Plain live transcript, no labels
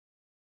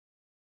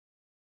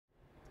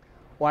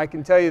Well, I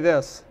can tell you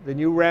this, the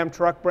new Ram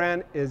truck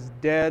brand is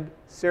dead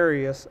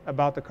serious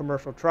about the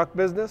commercial truck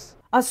business.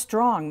 A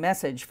strong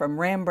message from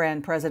Ram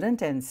brand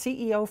president and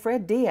CEO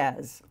Fred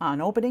Diaz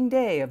on opening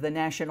day of the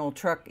National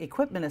Truck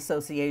Equipment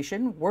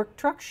Association Work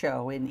Truck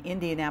Show in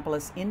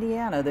Indianapolis,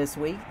 Indiana this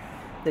week.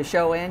 The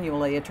show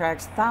annually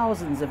attracts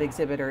thousands of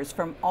exhibitors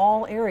from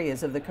all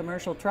areas of the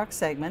commercial truck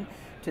segment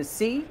to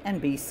see and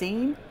be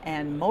seen,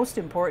 and most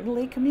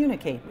importantly,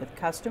 communicate with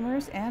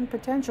customers and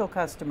potential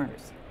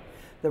customers.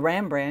 The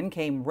Ram brand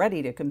came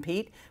ready to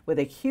compete with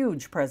a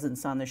huge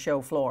presence on the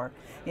show floor,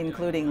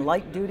 including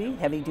light-duty,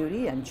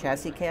 heavy-duty, and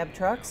chassis cab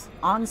trucks,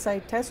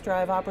 on-site test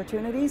drive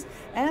opportunities,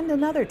 and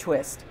another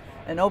twist,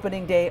 an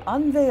opening day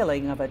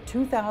unveiling of a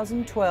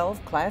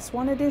 2012 Class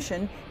 1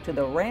 addition to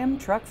the Ram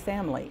truck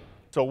family.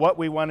 So what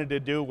we wanted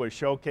to do was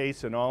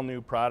showcase an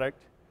all-new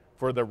product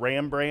for the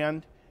Ram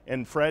brand.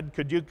 And Fred,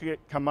 could you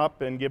come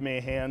up and give me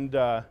a hand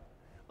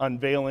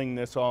unveiling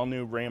this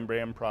all-new Ram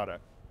brand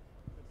product?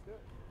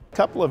 A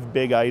couple of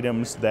big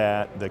items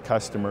that the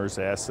customers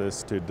asked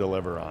us to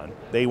deliver on.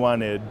 They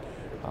wanted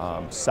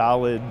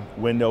solid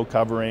window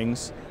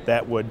coverings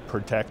that would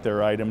protect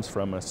their items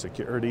from a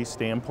security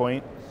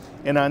standpoint.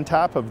 And on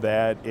top of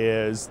that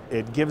is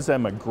it gives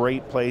them a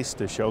great place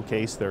to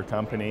showcase their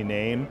company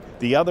name.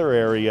 The other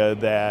area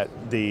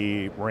that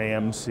the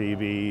Ram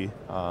CV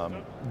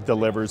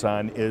delivers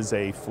on is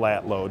a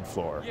flat load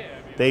floor.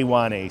 They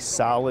want a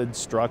solid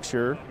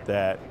structure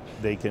that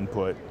they can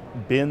put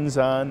bins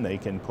on, they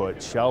can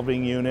put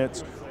shelving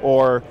units,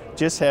 or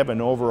just have an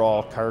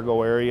overall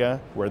cargo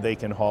area where they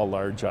can haul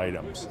large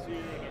items.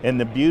 And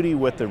the beauty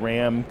with the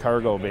Ram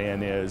cargo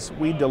van is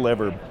we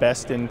deliver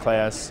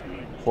best-in-class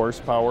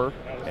horsepower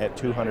at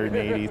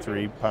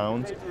 283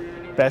 pounds,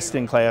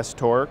 best-in-class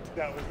torque,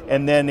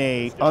 and then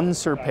a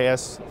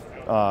unsurpassed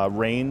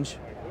range.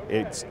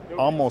 It's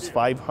almost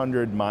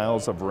 500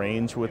 miles of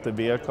range with the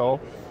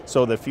vehicle.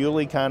 So the fuel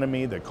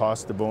economy, the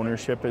cost of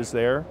ownership is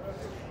there.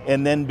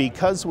 And then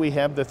because we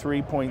have the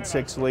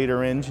 3.6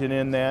 liter engine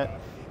in that,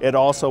 it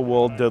also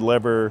will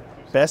deliver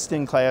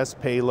best-in-class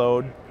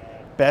payload,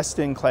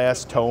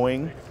 best-in-class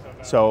towing,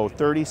 so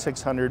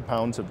 3,600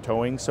 pounds of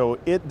towing. So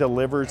it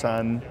delivers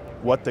on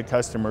what the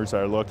customers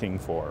are looking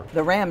for.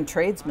 The Ram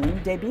Tradesman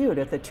debuted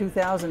at the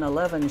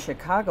 2011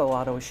 Chicago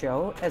Auto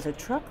Show as a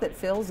truck that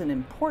fills an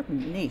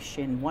important niche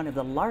in one of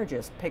the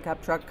largest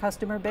pickup truck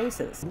customer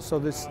bases. So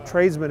this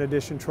Tradesman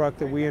Edition truck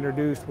that we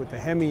introduced with the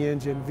Hemi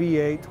engine,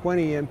 V8,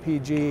 20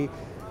 MPG,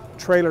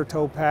 trailer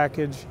tow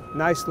package,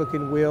 nice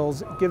looking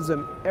wheels, it gives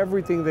them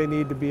everything they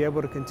need to be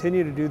able to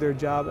continue to do their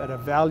job at a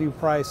value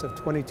price of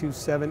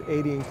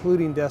 $22,780,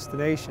 including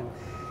destination.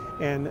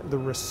 And the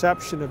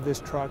reception of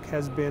this truck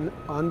has been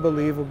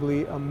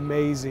unbelievably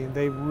amazing.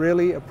 They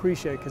really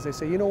appreciate it because they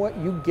say, you know what,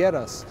 you get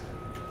us.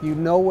 You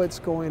know what's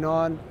going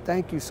on.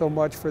 Thank you so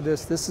much for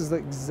this. This is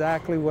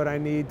exactly what I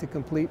need to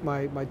complete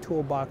my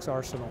toolbox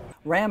arsenal.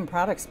 Ram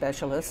product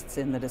specialists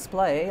in the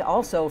display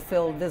also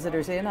filled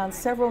visitors in on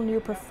several new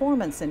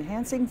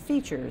performance-enhancing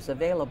features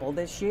available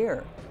this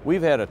year.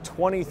 We've had a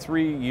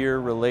 23-year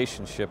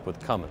relationship with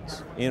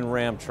Cummins in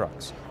Ram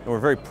trucks, and we're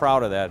very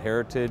proud of that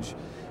heritage.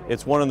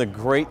 It's one of the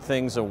great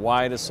things of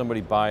why does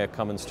somebody buy a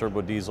Cummins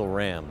turbo diesel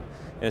Ram?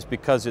 And it's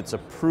because it's a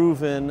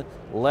proven,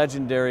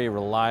 legendary,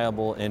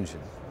 reliable engine.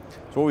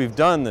 So what we've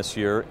done this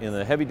year in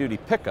the heavy-duty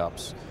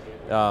pickups,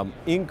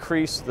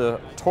 increase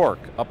the torque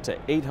up to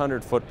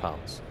 800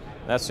 foot-pounds.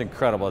 That's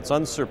incredible. It's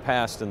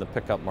unsurpassed in the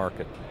pickup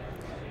market.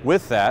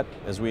 With that,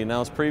 as we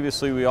announced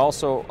previously, we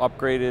also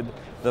upgraded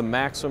the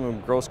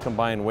maximum gross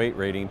combined weight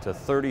rating to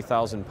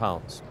 30,000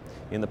 pounds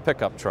in the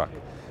pickup truck.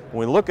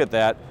 When we look at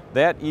that,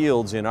 that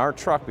yields in our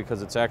truck,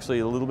 because it's actually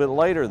a little bit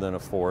lighter than a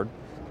Ford,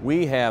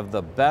 we have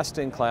the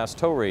best-in-class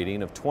tow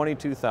rating of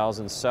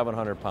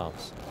 22,700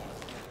 pounds.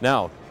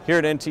 Now, here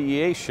at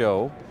NTEA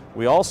show,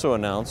 we also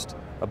announced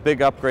a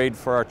big upgrade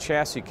for our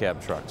chassis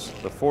cab trucks,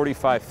 the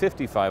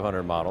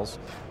 5500 models.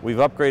 We've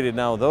upgraded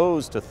now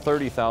those to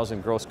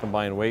 30,000 gross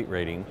combined weight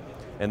rating,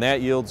 and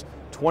that yields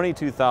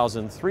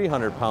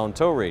 22,300 pound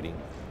tow rating.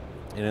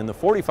 And in the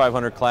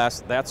 4500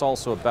 class, that's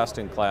also a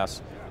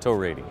best-in-class tow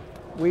rating.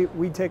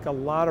 We take a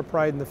lot of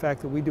pride in the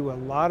fact that we do a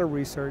lot of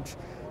research,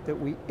 that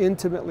we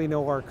intimately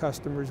know our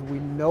customers, we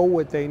know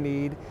what they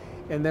need,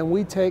 and then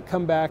we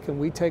come back and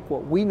we take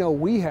what we know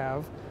we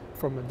have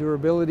from a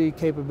durability,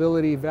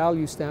 capability,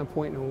 value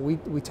standpoint, and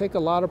we take a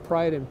lot of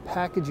pride in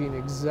packaging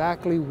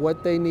exactly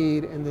what they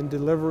need and then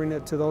delivering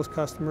it to those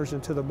customers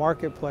and to the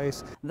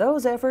marketplace.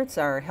 Those efforts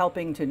are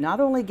helping to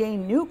not only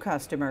gain new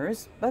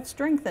customers, but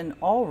strengthen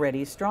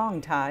already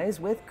strong ties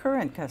with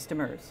current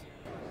customers.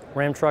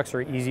 Ram trucks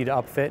are easy to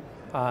upfit.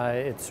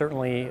 It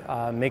certainly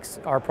makes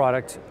our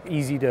product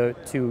easy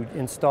to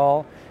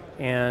install,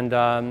 and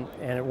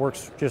it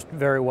works just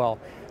very well.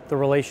 The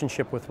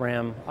relationship with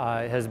Ram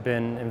has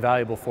been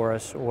invaluable for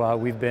us.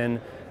 We've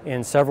been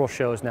in several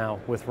shows now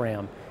with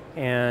Ram,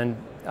 and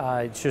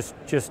it's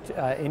just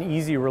an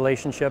easy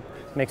relationship.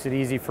 Makes it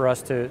easy for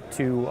us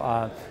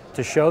to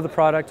to show the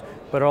product,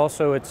 but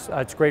also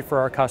it's great for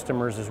our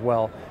customers as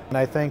well. And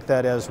I think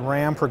that as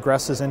Ram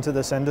progresses into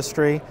this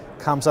industry,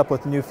 comes up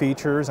with new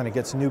features, and it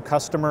gets new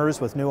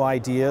customers with new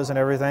ideas and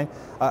everything,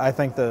 I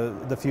think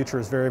the future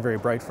is very, very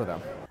bright for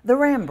them. The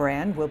Ram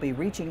brand will be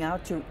reaching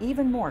out to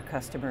even more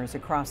customers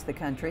across the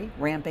country,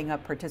 ramping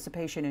up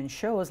participation in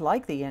shows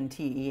like the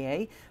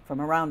NTEA from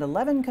around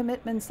 11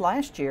 commitments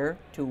last year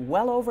to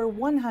well over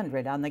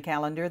 100 on the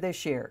calendar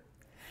this year.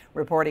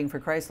 Reporting for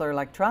Chrysler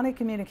Electronic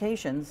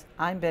Communications,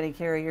 I'm Betty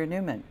Carrier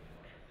Newman.